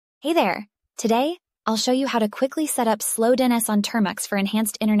Hey there! Today, I'll show you how to quickly set up Slowdns on Termux for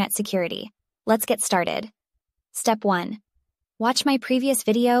enhanced internet security. Let's get started. Step 1. Watch my previous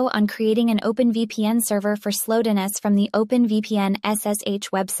video on creating an OpenVPN server for Slowdns from the OpenVPN SSH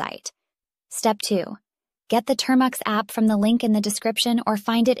website. Step 2. Get the Termux app from the link in the description or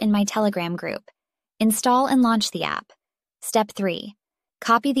find it in my Telegram group. Install and launch the app. Step 3.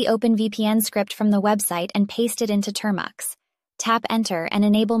 Copy the OpenVPN script from the website and paste it into Termux. Tap Enter and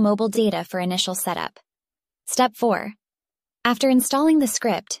enable mobile data for initial setup. Step 4. After installing the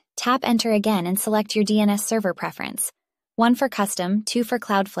script, tap Enter again and select your DNS server preference. 1 for custom, 2 for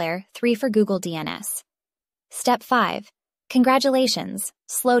Cloudflare, 3 for Google DNS. Step 5. Congratulations,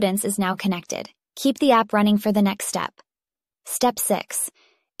 Slowdns is now connected. Keep the app running for the next step. Step 6.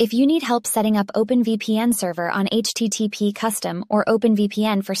 If you need help setting up OpenVPN server on HTTP custom or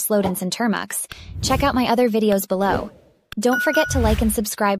OpenVPN for Slowdns and Termux, check out my other videos below. Don't forget to like and subscribe.